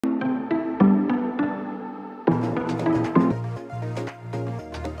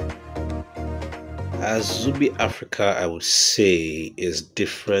Azubi Africa, I would say, is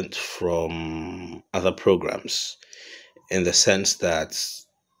different from other programs in the sense that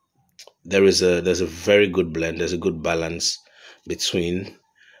there's a very good blend, there's a good balance between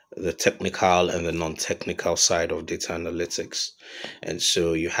the technical and the non-technical side of data analytics. And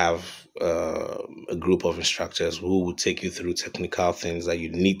so you have a group of instructors who will take you through technical things that you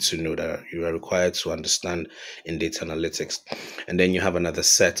need to know, that you are required to understand in data analytics. And then you have another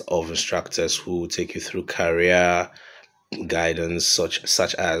set of instructors who will take you through career guidance,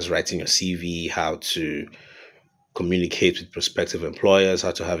 such as writing your CV, how to communicate with prospective employers,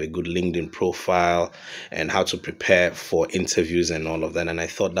 how to have a good LinkedIn profile, and how to prepare for interviews and all of that. And I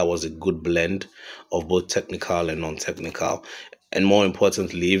thought that was a good blend of both technical and non-technical. And more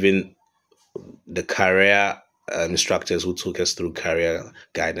importantly, even the career instructors who took us through career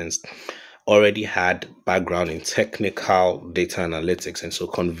guidance already had background in technical data analytics. And so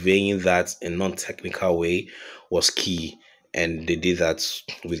conveying that in non-technical way was key. And they did that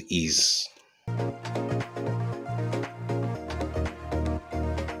with ease.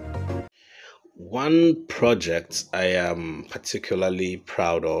 One project I am particularly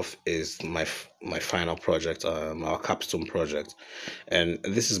proud of is my final project, our capstone project, and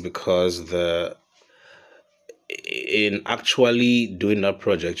this is because in actually doing that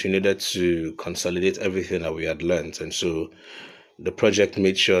project, you needed to consolidate everything that we had learned, and so the project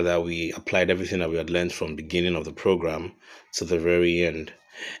made sure that we applied everything that we had learned from beginning of the program to the very end.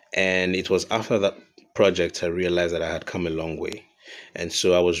 And it was after that project I realized that I had come a long way. And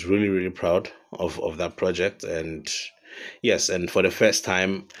so I was really, really proud of that project. And yes, and for the first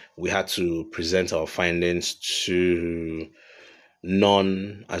time, we had to present our findings to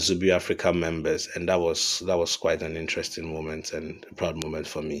non-Azubi Africa members. And that was quite an interesting moment and a proud moment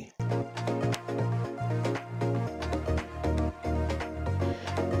for me.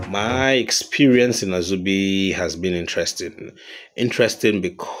 My experience in Azubi has been interesting. Interesting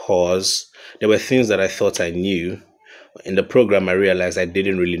because there were things that I thought I knew. In the program, I realized I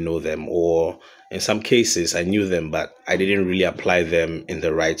didn't really know them, or in some cases, I knew them, but I didn't really apply them in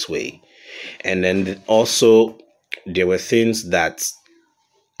the right way. And then also, there were things that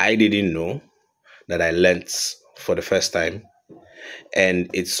I didn't know that I learned for the first time, and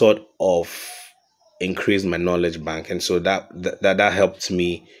it sort of increased my knowledge bank, and so that helped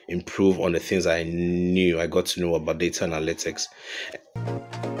me improve on the things I knew. I got to know about data analytics.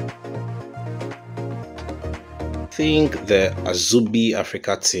 I think the Azubi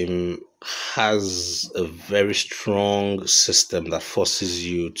Africa team has a very strong system that forces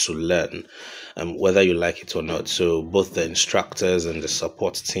you to learn, whether you like it or not. So both the instructors and the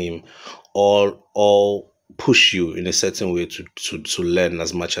support team all push you in a certain way to learn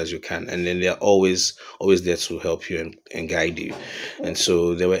as much as you can, and then they're always there to help you and guide you. And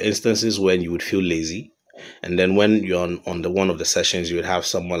so there were instances when you would feel lazy, and then when you're on the one of the sessions, you would have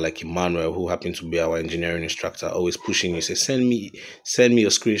someone like Emmanuel, who happened to be our engineering instructor, always pushing you, say, send me your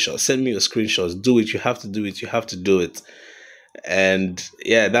screenshots, do it, you have to do it, and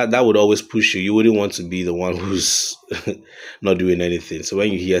yeah, that would always push you. You wouldn't want to be the one who's not doing anything. So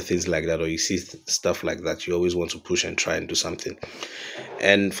when you hear things like that, or you see stuff like that, you always want to push and try and do something.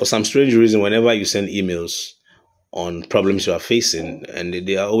 And for some strange reason, whenever you send emails on problems you are facing, and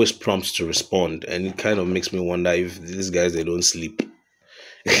they are always prompt to respond, and it kind of makes me wonder if these guys, they don't sleep.